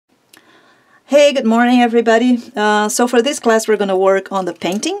Hey, good morning everybody. So for this class we're going to work on the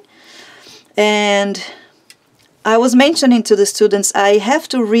painting, and I was mentioning to the students I have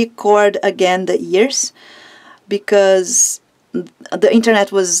to record again the ears because the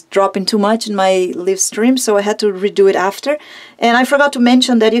internet was dropping too much in my live stream, so I had to redo it after. And I forgot to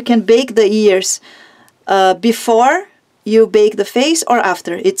mention that you can bake the ears before you bake the face or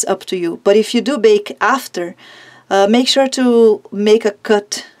after. It's up to you. But if you do bake after, make sure to make a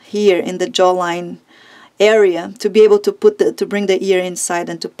cut here in the jawline area to be able to bring the ear inside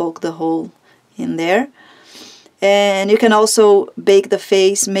and to poke the hole in there. And you can also bake the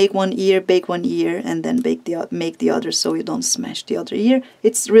face, make one ear, bake one ear, and then make the other so you don't smash the other ear.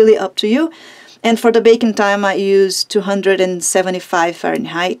 It's really up to you. And for the baking time I use 275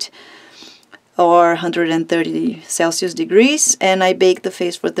 Fahrenheit or 130 Celsius degrees, and I bake the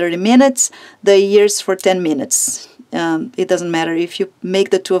face for 30 minutes, the ears for 10 minutes. It doesn't matter if you make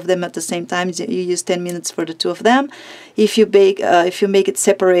the two of them at the same time. You use 10 minutes for the two of them. If you make it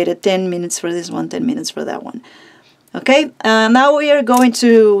separated, 10 minutes for this one, 10 minutes for that one. Okay, now we are going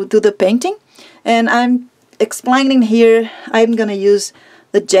to do the painting, and I'm explaining here. I'm gonna use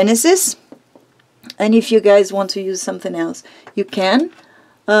the Genesis, and if you guys want to use something else, you can,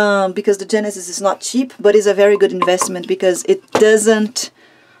 because the Genesis is not cheap, but it's a very good investment because it doesn't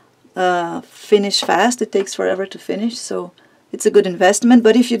finish fast. It takes forever to finish, so it's a good investment.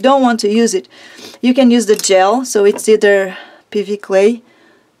 But if you don't want to use it, you can use the gel. So it's either PV clay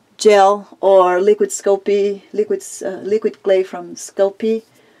gel or liquid Sculpey, liquid clay from Sculpey.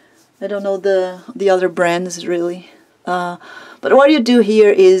 I don't know the other brands really, but what you do here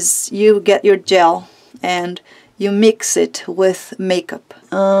is you get your gel and you mix it with makeup.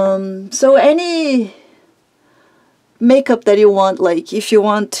 So any makeup that you want, like if you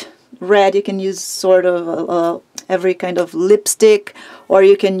want red, you can use sort of every kind of lipstick, or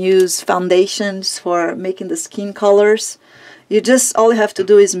you can use foundations for making the skin colors. All you have to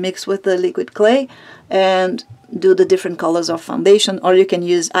do is mix with the liquid clay and do the different colors of foundation, or you can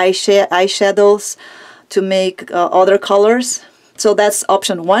use eyeshadows to make other colors. So that's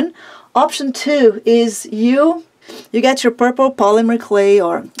option one. Option two is you get your purple polymer clay,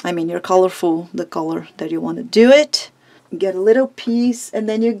 or I mean your colorful, the color that you want to do it. Get a little piece, and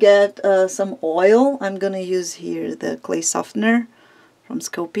then you get some oil. I'm gonna use here the clay softener from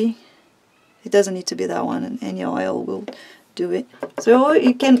Sculpey. It doesn't need to be that one, and any oil will do it. So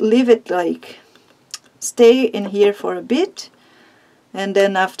you can leave it like stay in here for a bit, and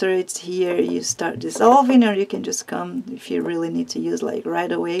then after it's here you start dissolving, or you can just come if you really need to use like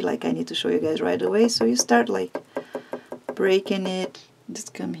right away, like I need to show you guys right away. So you start like breaking it,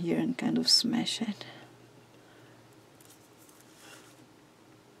 just come here and kind of smash it.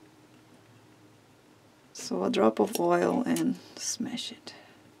 So a drop of oil and smash it.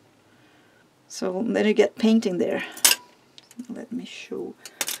 So then you get painting there. Let me show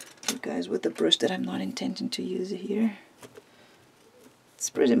you guys with the brush that I'm not intending to use here. It's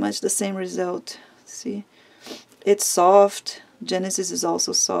pretty much the same result. See, it's soft. Genesis is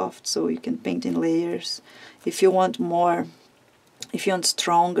also soft, so you can paint in layers. If you want more, if you want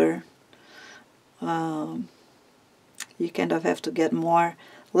stronger, you kind of have to get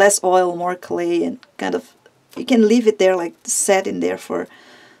less oil, more clay, and kind of, you can leave it there like set in there for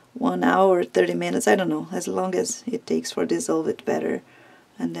 1 hour, 30 minutes, I don't know, as long as it takes for dissolve it better,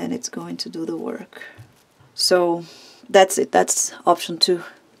 and then it's going to do the work. So that's it, that's option two.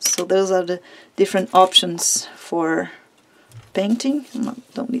 So those are the different options for painting.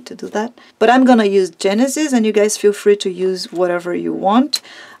 Don't need to do that, but I'm gonna use Genesis, and you guys feel free to use whatever you want.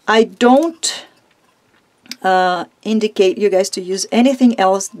 I don't indicate you guys to use anything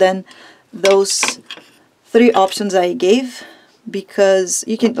else than those three options I gave, because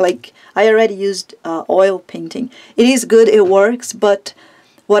you can, like, I already used oil painting. It is good, it works, but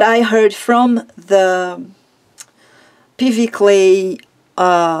what I heard from the PV clay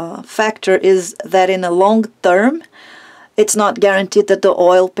factor is that in a long term it's not guaranteed that the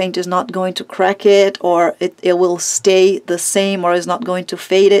oil paint is not going to crack it, or it will stay the same, or is not going to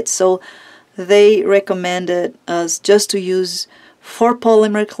fade it. So they recommended us just to use, for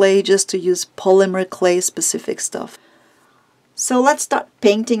polymer clay, just to use polymer clay specific stuff. So let's start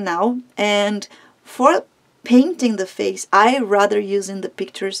painting now. And for painting the face, I rather using the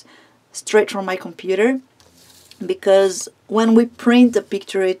pictures straight from my computer, because when we print the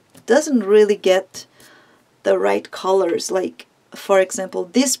picture it doesn't really get the right colors. Like, for example,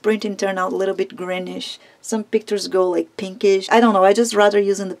 this printing turned out a little bit greenish. Some pictures go like pinkish. I don't know, I just rather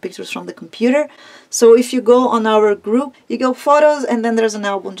using the pictures from the computer. So if you go on our group, you go photos, and then there's an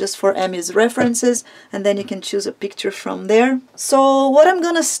album just for Emmy's references, and then you can choose a picture from there. So what I'm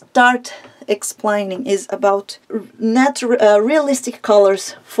gonna start explaining is about realistic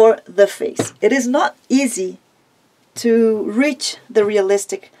colors for the face. It is not easy to reach the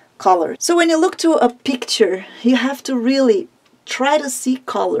realistic color. So when you look to a picture, you have to really try to see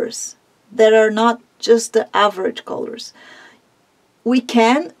colors that are not just the average colors. We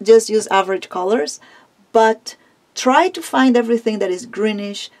can just use average colors, but try to find everything that is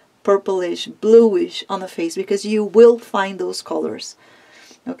greenish, purplish, bluish on the face, because you will find those colors.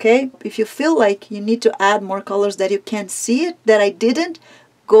 Okay? If you feel like you need to add more colors that you can't see it, that I didn't,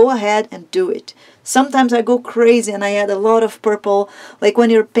 go ahead and do it. Sometimes I go crazy and I add a lot of purple, like when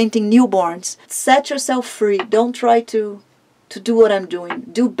you're painting newborns. Set yourself free. Don't try to do what I'm doing.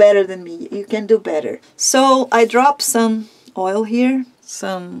 Do better than me. You can do better. So I drop some oil here,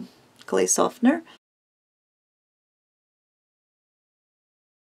 some clay softener.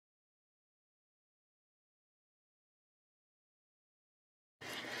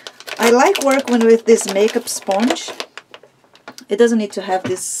 I like working with this makeup sponge. It doesn't need to have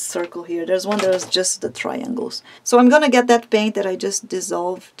this circle here. There's one that is just the triangles. So I'm gonna get that paint that I just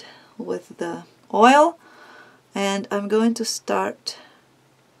dissolved with the oil, and I'm going to start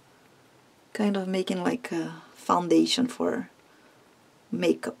kind of making like a foundation for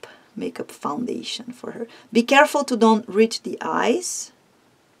makeup foundation for her. Be careful to don't reach the eyes,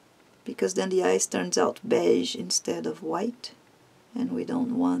 because then the eyes turns out beige instead of white, and we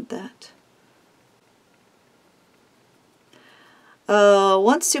don't want that.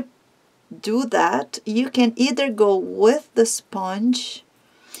 Once you do that, you can either go with the sponge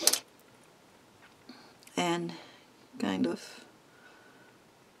and kind of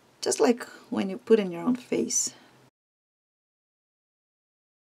just like when you put in your own face.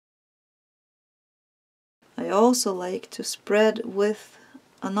 I also like to spread with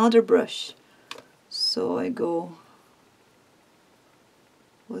another brush, so I go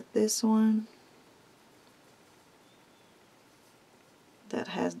with this one that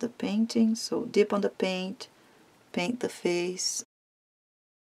has the painting. So dip on the paint, paint the face,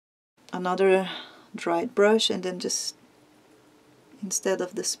 another dried brush, and then just instead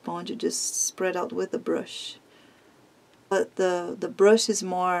of the sponge you just spread out with the brush. But the brush is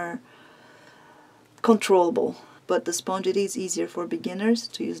more controllable, but the sponge, it is easier for beginners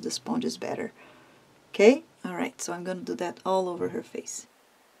to use the sponges better. Okay, all right, so I'm going to do that all over her face.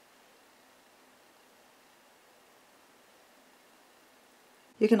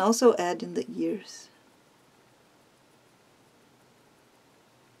 You can also add in the ears.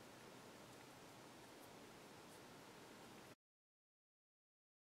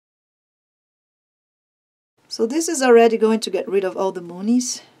 So this is already going to get rid of all the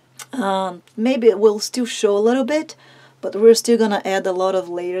moonies. Maybe it will still show a little bit, but we're still gonna add a lot of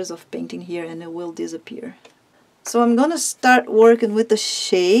layers of painting here and it will disappear. So I'm gonna start working with the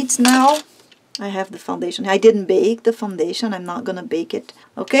shades now. I have the foundation. I didn't bake the foundation. I'm not gonna bake it.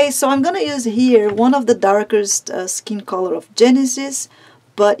 Okay, so I'm gonna use here one of the darkest skin color of Genesis,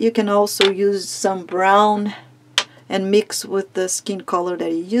 but you can also use some brown and mix with the skin color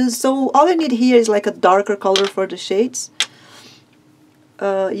that you use. So all you need here is like a darker color for the shades.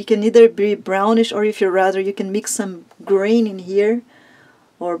 You can either be brownish, or if you'd rather, you can mix some green in here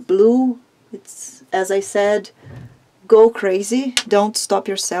or blue. It's, as I said, go crazy, don't stop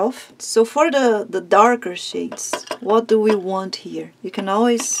yourself. So for the darker shades, what do we want here? You can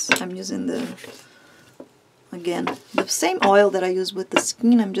always, I'm using again, the same oil that I use with the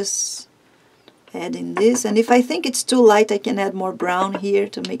skin. I'm just adding this, and if I think it's too light, I can add more brown here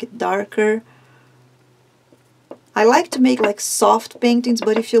to make it darker. I like to make like soft paintings,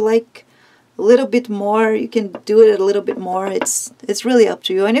 but if you like a little bit more, you can do it a little bit more. It's really up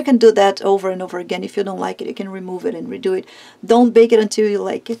to you, and you can do that over and over again. If you don't like it, you can remove it and redo it. Don't bake it until you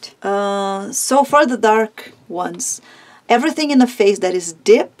like it. So for the dark ones, everything in the face that is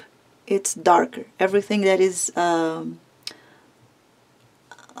deep, it's darker. Everything that is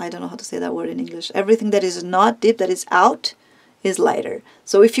I don't know how to say that word in English. Everything that is not deep, that is out, is lighter.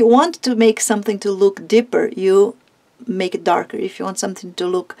 So if you want to make something to look deeper, you make it darker. If you want something to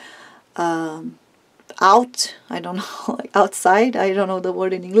look out, I don't know, like outside, I don't know the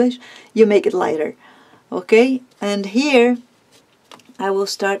word in English, you make it lighter. Okay, and here I will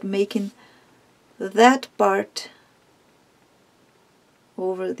start making that part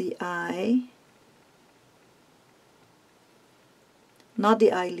over the eye. Not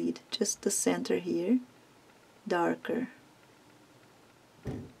the eyelid, just the center here, darker.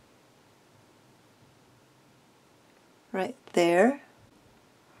 Right there.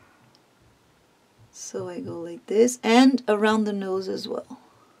 So I go like this, and around the nose as well,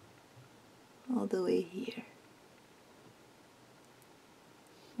 all the way here.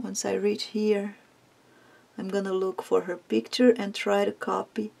 Once I reach here, I'm gonna look for her picture and try to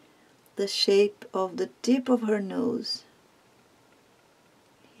copy the shape of the tip of her nose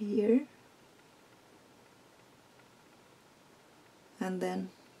here, and then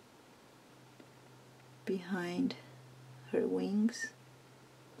behind her wings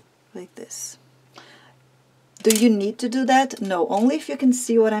like this. Do you need to do that? No, only if you can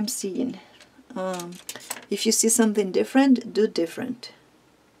see what I'm seeing. If you see something different, do different.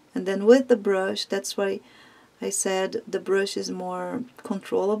 And then with the brush, that's why I said the brush is more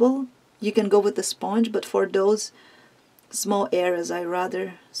controllable. You can go with the sponge, but for those small areas, I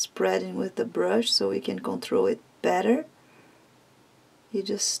rather spreading with the brush so we can control it better. You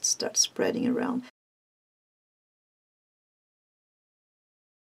just start spreading around.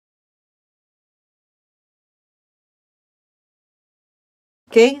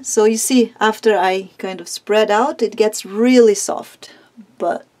 Okay, so you see, after I kind of spread out, it gets really soft,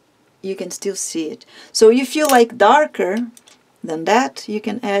 but you can still see it. So if you like darker than that, you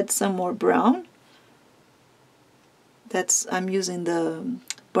can add some more brown. I'm using the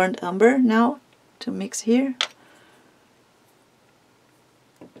burnt umber now to mix here.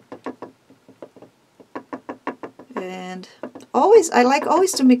 And I like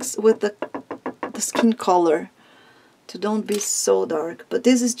always to mix with the skin color, to don't be so dark, but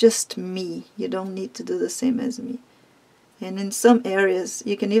this is just me. You don't need to do the same as me. And in some areas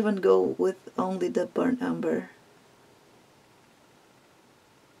you can even go with only the burnt umber.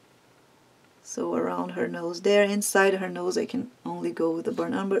 So around her nose there, inside her nose, I can only go with the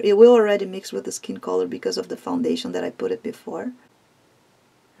burnt umber. It will already mix with the skin color because of the foundation that I put it before.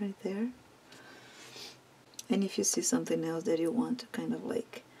 Right there. And if you see something else that you want to kind of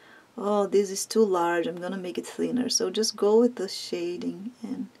like, oh, this is too large, I'm gonna make it thinner. So just go with the shading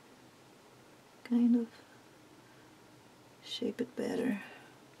and kind of shape it better.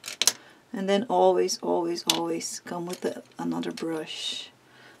 And then always, always, always come with another brush.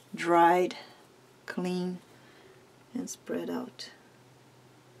 Dried, clean, and spread out.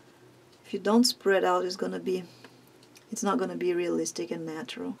 If you don't spread out, it's not gonna be realistic and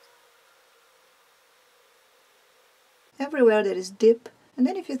natural. Everywhere there is dip. And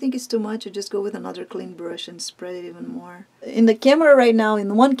then if you think it's too much, you just go with another clean brush and spread it even more. In the camera right now,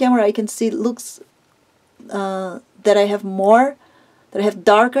 in one camera I can see it looks that I have more, that I have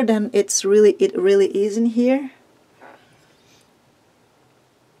darker than it really is in here.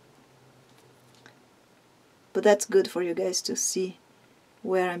 But that's good for you guys to see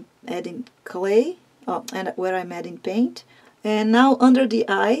where I'm adding clay, and where I'm adding paint. And now under the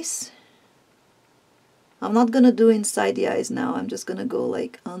eyes, I'm not gonna do inside the eyes now, I'm just gonna go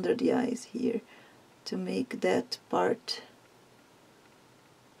like under the eyes here to make that part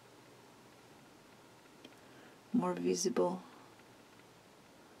more visible.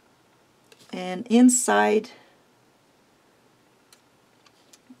 And inside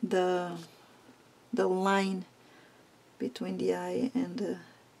the line between the eye and the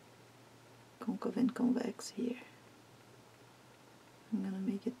concave and convex here, I'm gonna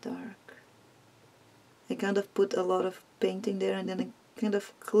make it dark. I kind of put a lot of painting there, and then I kind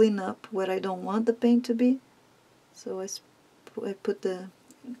of clean up where I don't want the paint to be. So I put the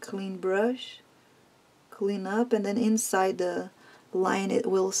clean brush, clean up, and then inside the line it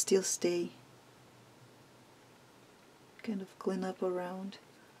will still stay. Kind of clean up around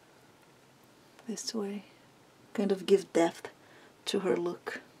this way. Kind of give depth to her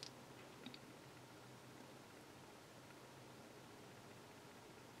look.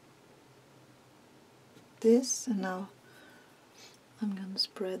 This, and now I'm gonna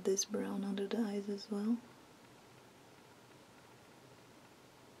spread this brown under the eyes as well.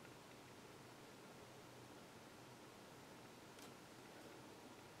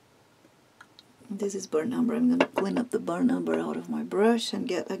 This is burnt umber. I'm gonna clean up the burnt umber out of my brush and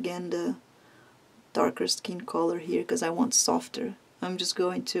get again the darker skin color here because I want softer. I'm just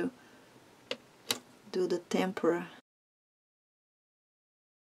going to do the tempera.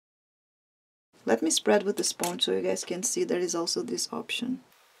 Let me spread with the sponge so you guys can see there is also this option.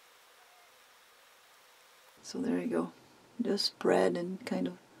 So there you go. Just spread and kind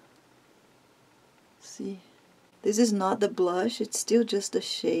of see. This is not the blush, it's still just the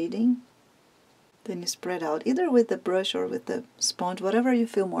shading. Then you spread out, either with the brush or with the sponge, whatever you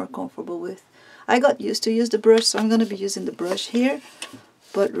feel more comfortable with. I got used to use the brush, so I'm going to be using the brush here.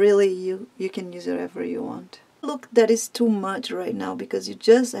 But really, you can use whatever you want. Look, that is too much right now because you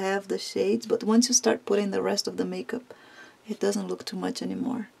just have the shades, but once you start putting the rest of the makeup, it doesn't look too much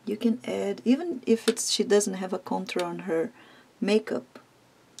anymore. You can add, even if she doesn't have a contour on her makeup,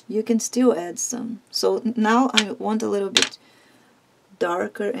 you can still add some. So now I want a little bit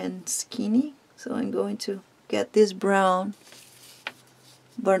darker and skinny. So I'm going to get this brown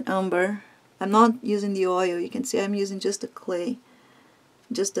burnt umber. I'm not using the oil, you can see I'm using just the clay,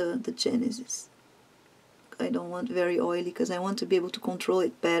 just the Genesis. I don't want very oily because I want to be able to control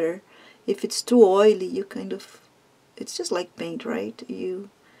it better. If it's too oily, you kind of, it's just like paint, right? You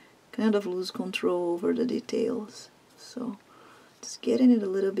kind of lose control over the details. So just getting it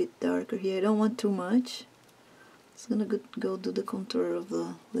a little bit darker here. I don't want too much. It's gonna go do the contour of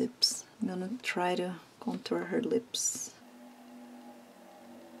the lips. I'm gonna try to contour her lips.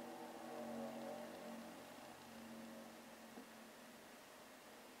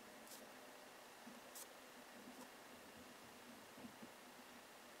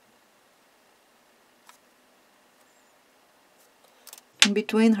 In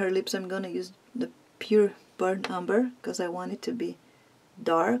between her lips I'm gonna use the pure burnt umber because I want it to be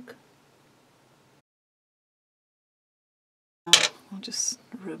dark. I'll just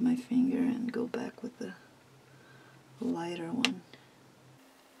rub my finger and go back with the lighter one.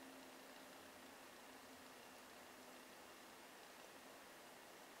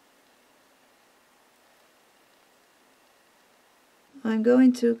 I'm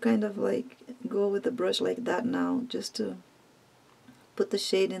going to kind of like go with the brush like that now, just to put the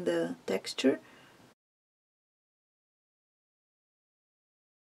shade in the texture.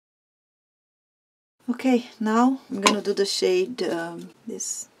 Okay, now I'm gonna do the shade,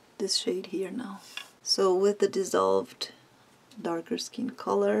 this shade here now. So with the dissolved darker skin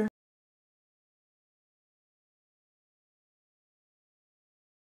color,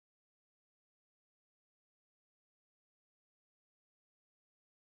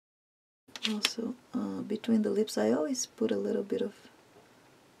 also between the lips I always put a little bit of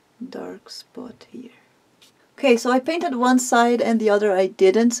dark spot here. Okay, so I painted one side and the other I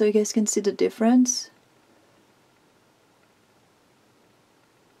didn't, so you guys can see the difference.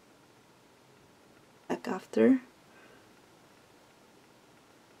 Back after.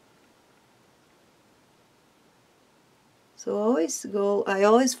 So I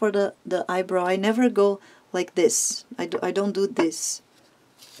always for the eyebrow, I never go like this. I don't do this.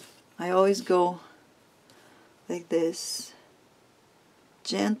 I always go like this,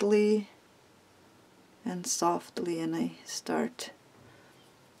 gently and softly, and I start,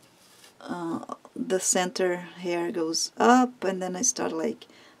 the center hair goes up, and then I start like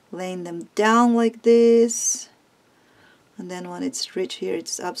laying them down like this, and then when it's rich here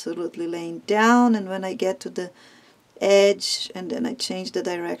it's absolutely laying down, and when I get to the edge, and then I change the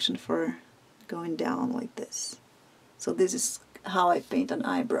direction for going down like this. So this is how I paint an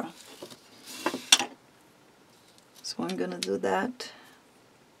eyebrow. So I'm gonna do that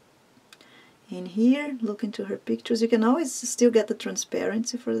in here. Look into her pictures. You can always still get the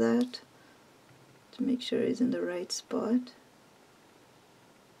transparency for that to make sure it's in the right spot.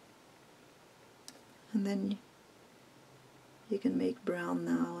 And then you can make brown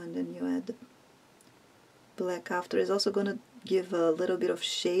now, and then you add the black after. It's also gonna give a little bit of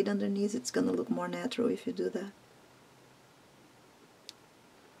shade underneath. It's gonna look more natural if you do that.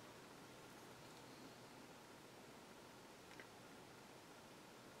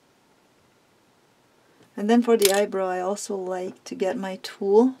 And then for the eyebrow, I also like to get my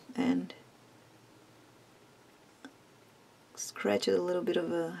tool and scratch a little bit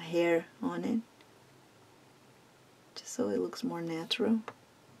of a hair on it, just so it looks more natural.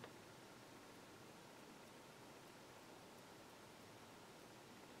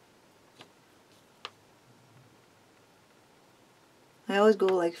 I always go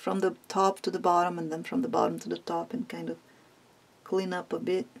like from the top to the bottom, and then from the bottom to the top, and kind of clean up a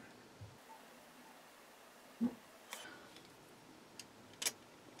bit.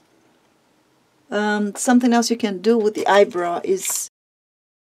 Something else you can do with the eyebrow is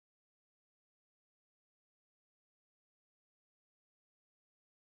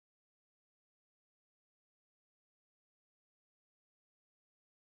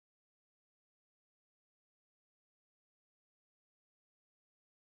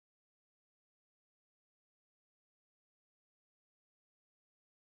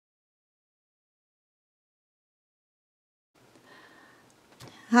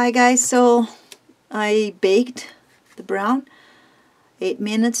Hi guys, so I baked the brown 8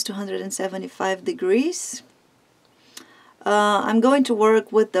 minutes, 275 degrees. I'm going to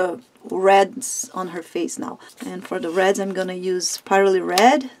work with the reds on her face now, and for the reds I'm gonna use Pyrrole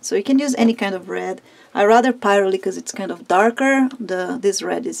red. So you can use any kind of red. I rather Pyrrole because it's kind of darker. This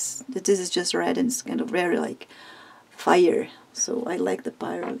is just red, and it's kind of very like fire, so I like the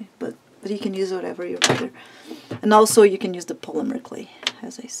Pyrrole, but you can use whatever you rather. And also you can use the polymer clay,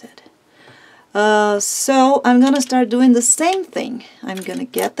 as I said. So I'm gonna start doing the same thing. I'm gonna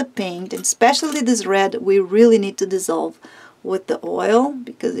get the paint, and especially this red we really need to dissolve with the oil,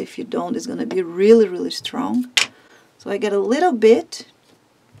 because if you don't, it's gonna be really, really strong. So I get a little bit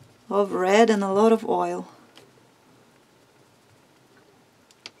of red and a lot of oil.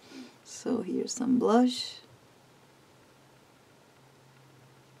 So here's some blush.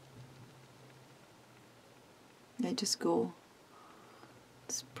 I just go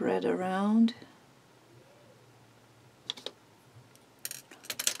spread around.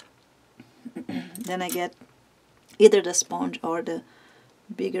 Then I get either the sponge or the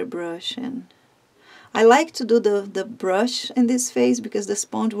bigger brush, and I like to do the brush in this phase because the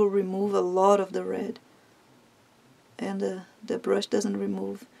sponge will remove a lot of the red, and the brush doesn't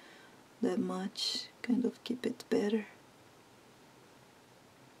remove that much, kind of keep it better.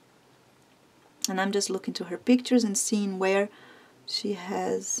 And I'm just looking to her pictures and seeing where she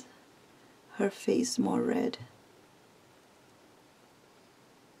has her face more red.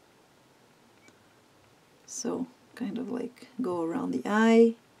 So kind of like go around the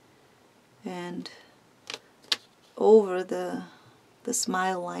eye and over the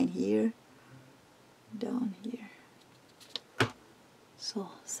smile line here, down here. So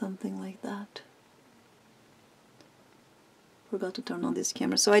something like that. Forgot to turn on this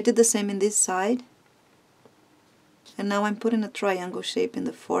camera. So I did the same in this side. And now I'm putting a triangle shape in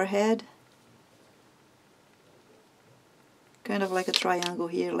the forehead. Kind of like a triangle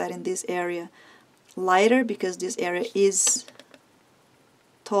here, letting this area lighter because this area is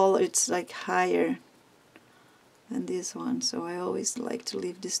taller, it's like higher than this one. So I always like to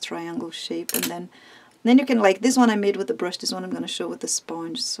leave this triangle shape, and then you can, like this one I made with the brush, this one I'm going to show with the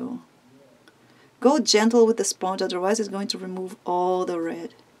sponge. So go gentle with the sponge, otherwise it's going to remove all the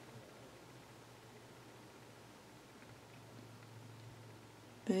red.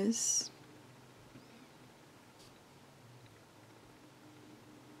 This.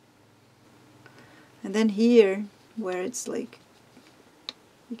 And then here, where it's like,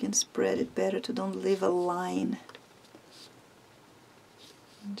 you can spread it better to don't leave a line.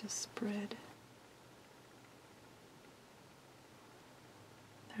 And just spread.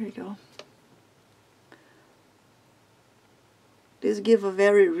 There you go. This gives a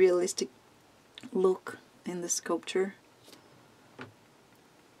very realistic look in the sculpture.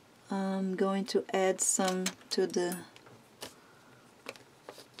 I'm going to add some to the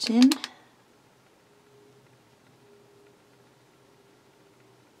chin.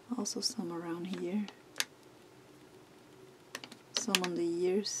 Also some around here. Some on the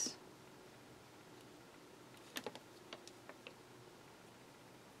ears.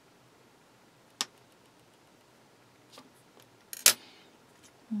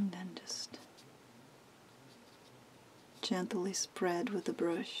 And then just gently spread with the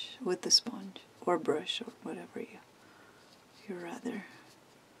brush, with the sponge, or brush, or whatever you rather.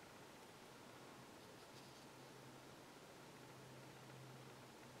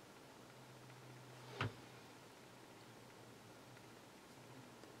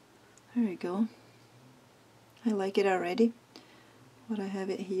 There we go. I like it already. But I have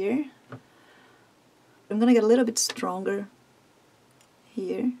it here. I'm gonna get a little bit stronger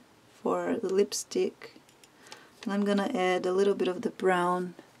here for the lipstick. And I'm gonna add a little bit of the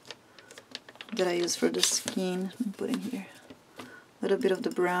brown that I use for the skin. I'm putting here a little bit of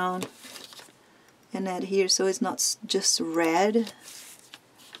the brown and add here so it's not just red.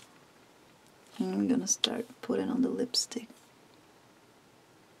 And I'm gonna start putting on the lipstick.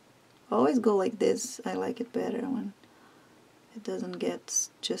 Always go like this. I like it better when it doesn't get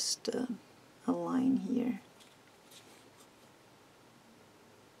just a line here.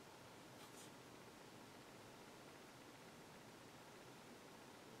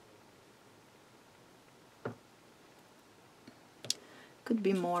 Could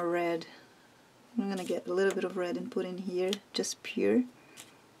be more red. I'm gonna get a little bit of red and put in here, just pure.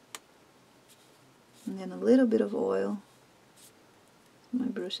 And then a little bit of oil. My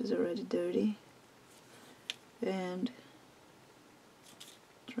brush is already dirty. And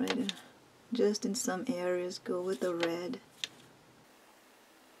try to, just in some areas, go with the red.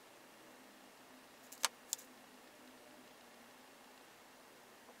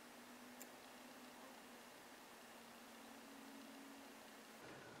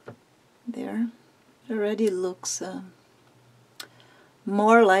 There. It already looks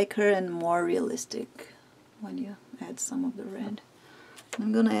more like her and more realistic when you add some of the red.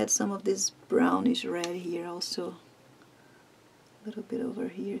 I'm gonna add some of this brownish red here also, a little bit over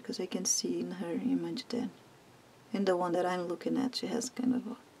here, because I can see in her image that in the one that I'm looking at she has kind of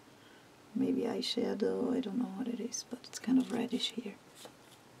a maybe eyeshadow, I don't know what it is, but it's kind of reddish here.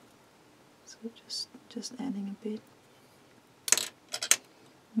 So So just adding a bit.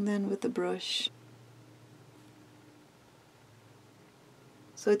 And then with the brush.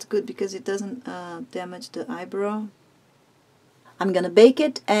 So it's good because it doesn't damage the eyebrow. I'm gonna bake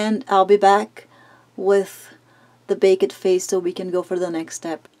it and I'll be back with the baked face so we can go for the next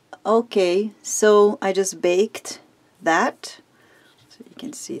step. Okay, so I just baked that. So you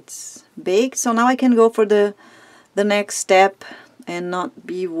can see it's baked. So now I can go for the next step and not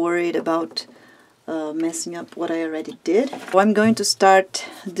be worried about messing up what I already did. So I'm going to start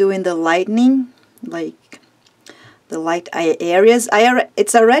doing the lightening, like the light areas.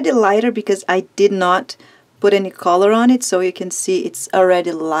 It's already lighter because I did not put any color on it, so you can see it's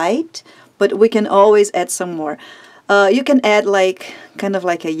already light, but we can always add some more. You can add like kind of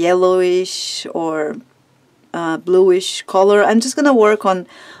like a yellowish or bluish color. I'm just gonna work on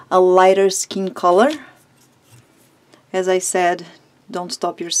a lighter skin color. As I said, don't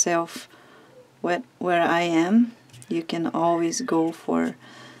stop yourself where I am. You can always go for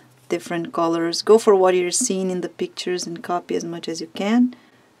different colors. Go for what you're seeing in the pictures and copy as much as you can.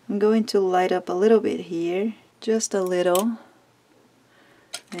 I'm going to light up a little bit here, just a little,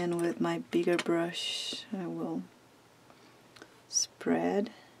 and with my bigger brush I will spread.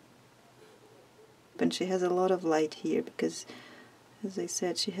 And she has a lot of light here because, as I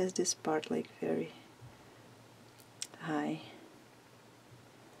said, she has this part like very high.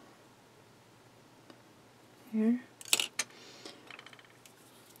 Here.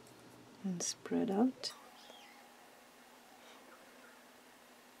 And spread out.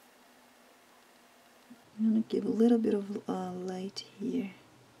 I'm going to give a little bit of light here.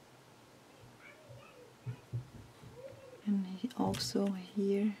 And also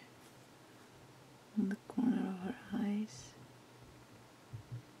here on the corner of her eyes.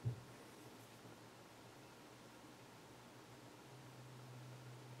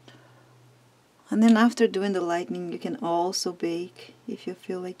 And then after doing the lightening, you can also bake if you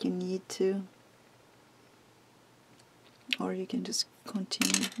feel like you need to. Or you can just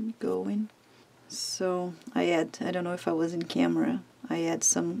continue going. So I don't know if I was in camera, I add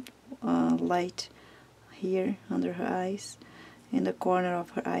some light here under her eyes, in the corner of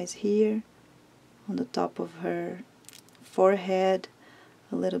her eyes here, on the top of her forehead,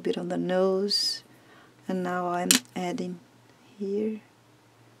 a little bit on the nose, and now I'm adding here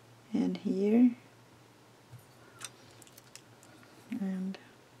and here, and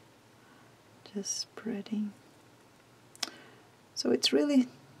just spreading. So it's really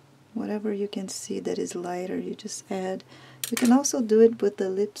whatever you can see that is lighter, you just add. You can also do it with the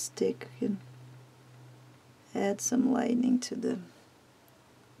lipstick. You can add some lightening to the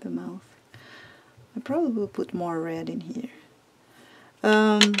mouth. I probably will put more red in here.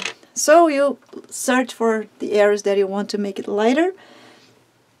 So you search for the areas that you want to make it lighter,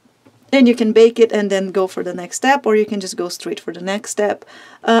 and you can bake it and then go for the next step, or you can just go straight for the next step.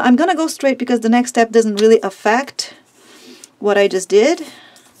 I'm gonna go straight because the next step doesn't really affect what I just did.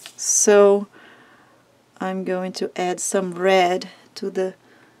 So I'm going to add some red to the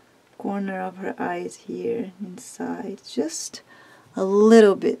corner of her eyes here inside, just a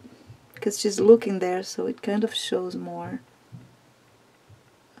little bit, because she's looking there, so it kind of shows more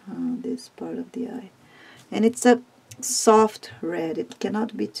this part of the eye. And it's a soft red. It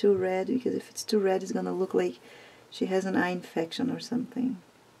cannot be too red, because if it's too red it's gonna look like she has an eye infection or something.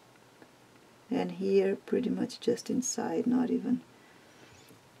 And here pretty much just inside, not even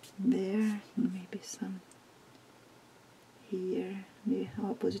there, maybe some here, the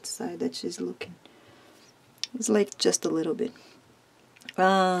opposite side that she's looking. It's like just a little bit.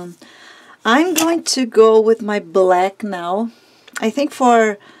 I'm going to go with my black now. I think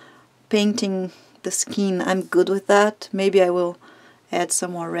for painting the skin I'm good with that. Maybe I will add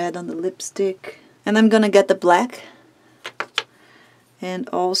some more red on the lipstick. And I'm gonna get the black and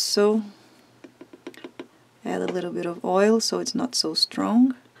also add a little bit of oil so it's not so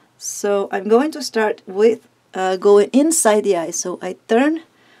strong. So I'm going to start with going inside the eye. So I turn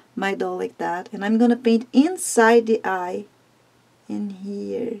my doll like that, and I'm gonna paint inside the eye in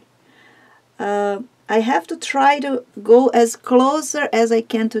here. I have to try to go as closer as I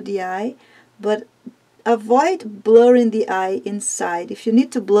can to the eye, but avoid blurring the eye inside. If you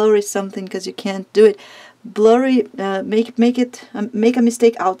need to blur something because you can't do it, blurry, make a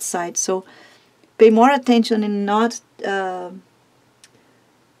mistake outside. So pay more attention in not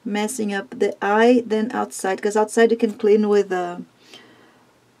messing up the eye than outside, because outside you can clean with a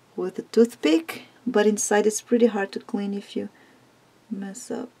toothpick, but inside it's pretty hard to clean if you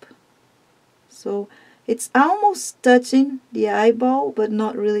mess up. So it's almost touching the eyeball, but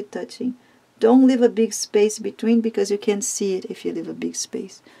not really touching. Don't leave a big space between, because you can't see it if you leave a big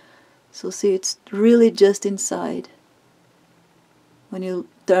space. So see, it's really just inside. When you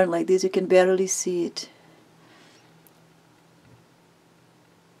turn like this, you can barely see it.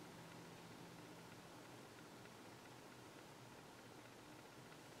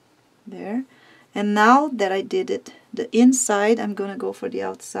 There. And now that I did it, the inside, I'm gonna go for the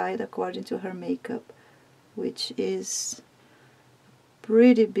outside according to her makeup, which is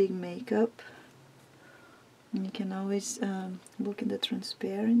pretty big makeup. And you can always look in the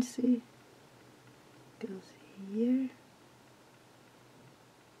transparency. Goes here.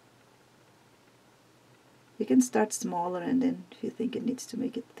 You can start smaller, and then if you think it needs to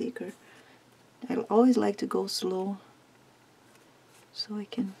make it thicker. I always like to go slow so I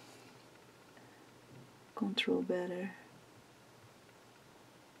can control better.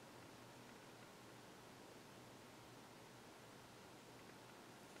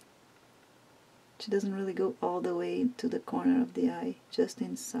 She doesn't really go all the way to the corner of the eye, just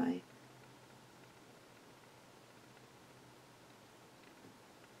inside.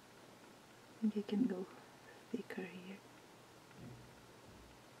 I think you can go thicker here.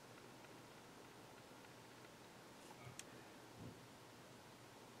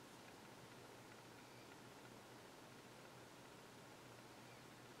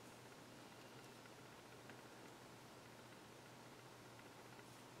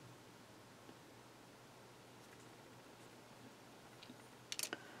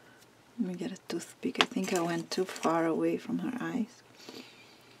 Let me get a toothpick. I think I went too far away from her eyes.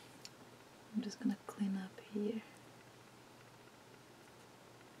 I'm just gonna clean up here.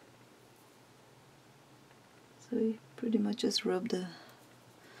 So you pretty much just rub the,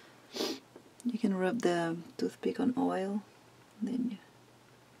 you can rub the toothpick on oil, then you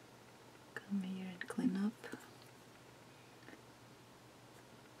come here and clean up.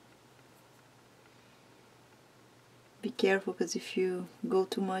 Be careful, because if you go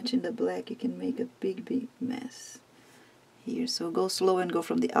too much in the black, you can make a big mess here. So go slow and go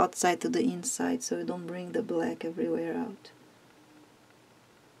from the outside to the inside, so you don't bring the black everywhere out.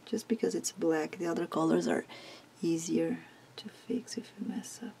 Just because it's black, the other colors are easier to fix if you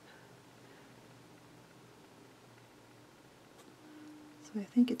mess up. So I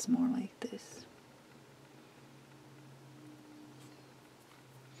think it's more like this.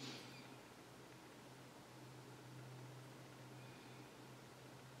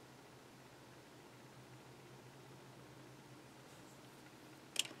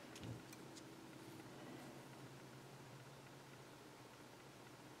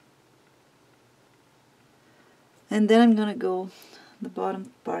 And then I'm gonna go the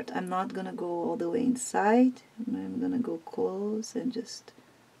bottom part. I'm not gonna go all the way inside. I'm gonna go close and just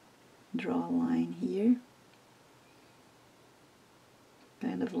draw a line here,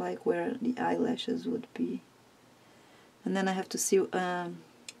 kind of like where the eyelashes would be. And then I have to see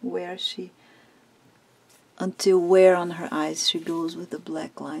where she, until where on her eyes she goes with the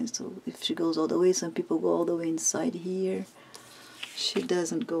black lines. So if she goes all the way, some people go all the way inside here. She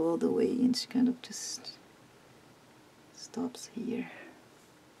doesn't go all the way in, she kind of just stops here.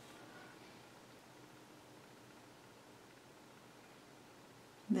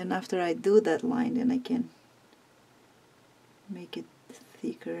 Then after I do that line, then I can make it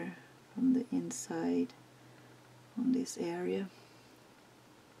thicker from the inside on this area.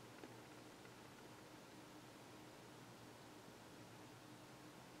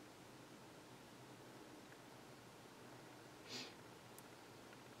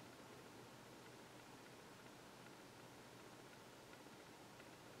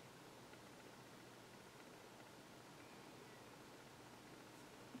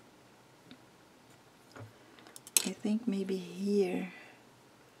 I think maybe here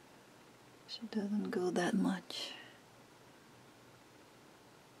she doesn't go that much.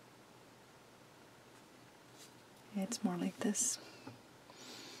 Yeah, it's more like this.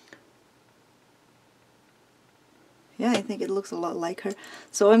 Yeah, I think it looks a lot like her.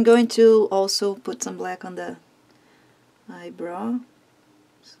 So I'm going to also put some black on the eyebrow,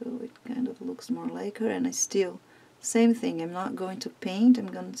 so it kind of looks more like her. And I still, same thing, I'm not going to paint, I'm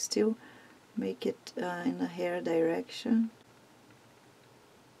going to still make it in the hair direction.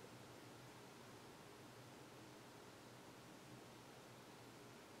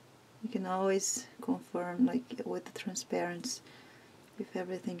 You can always confirm, like with the transparency, if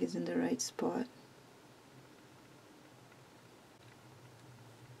everything is in the right spot.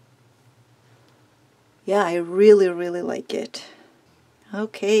 Yeah, I really like it.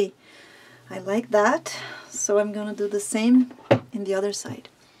 Okay, I like that, so I'm gonna do the same in the other side.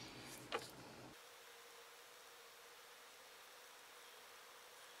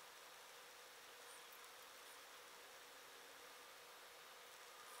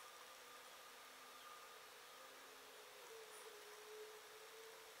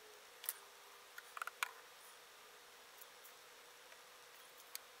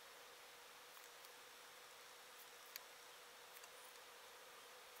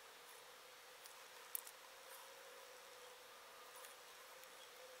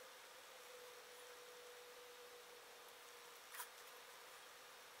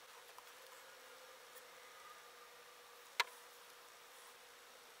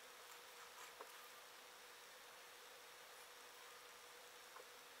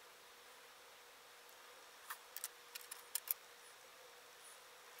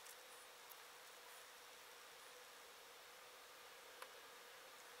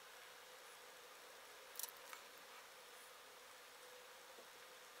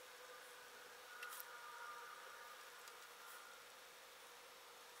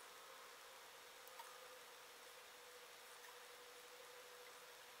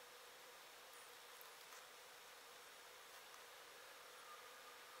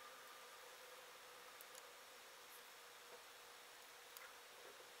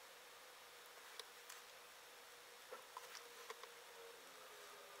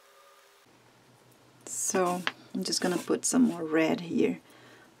 So I'm just gonna put some more red here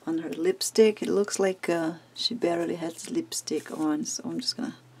on her lipstick. It looks like she barely has lipstick on, so I'm just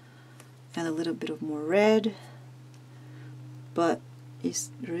gonna add a little bit of more red. But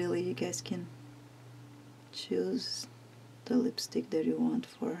it's really, you guys can choose the lipstick that you want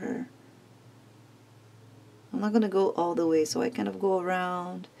for her. I'm not gonna go all the way, so I kind of go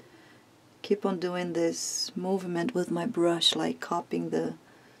around, keep on doing this movement with my brush, like copying the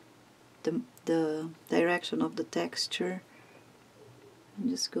direction of the texture, and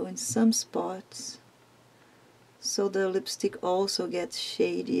just go in some spots so the lipstick also gets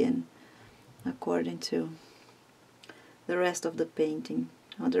shady and according to the rest of the painting.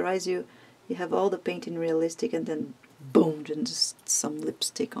 Otherwise you have all the painting realistic and then boom, and just some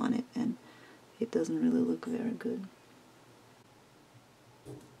lipstick on it, and it doesn't really look very good.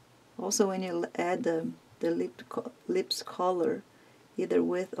 Also, when you add the lips color, either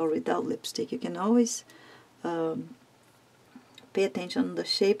with or without lipstick, you can always pay attention to the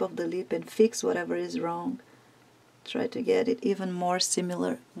shape of the lip and fix whatever is wrong. Try to get it even more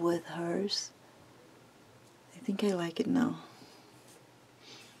similar with hers. I think I like it now.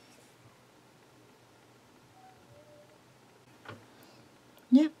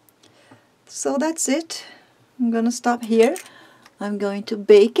 Yeah, so that's it. I'm gonna stop here. I'm going to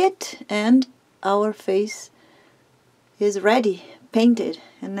bake it, and our face is ready, painted.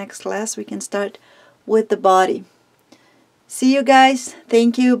 And next class we can start with the body. See you guys.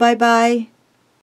 Thank you. Bye bye.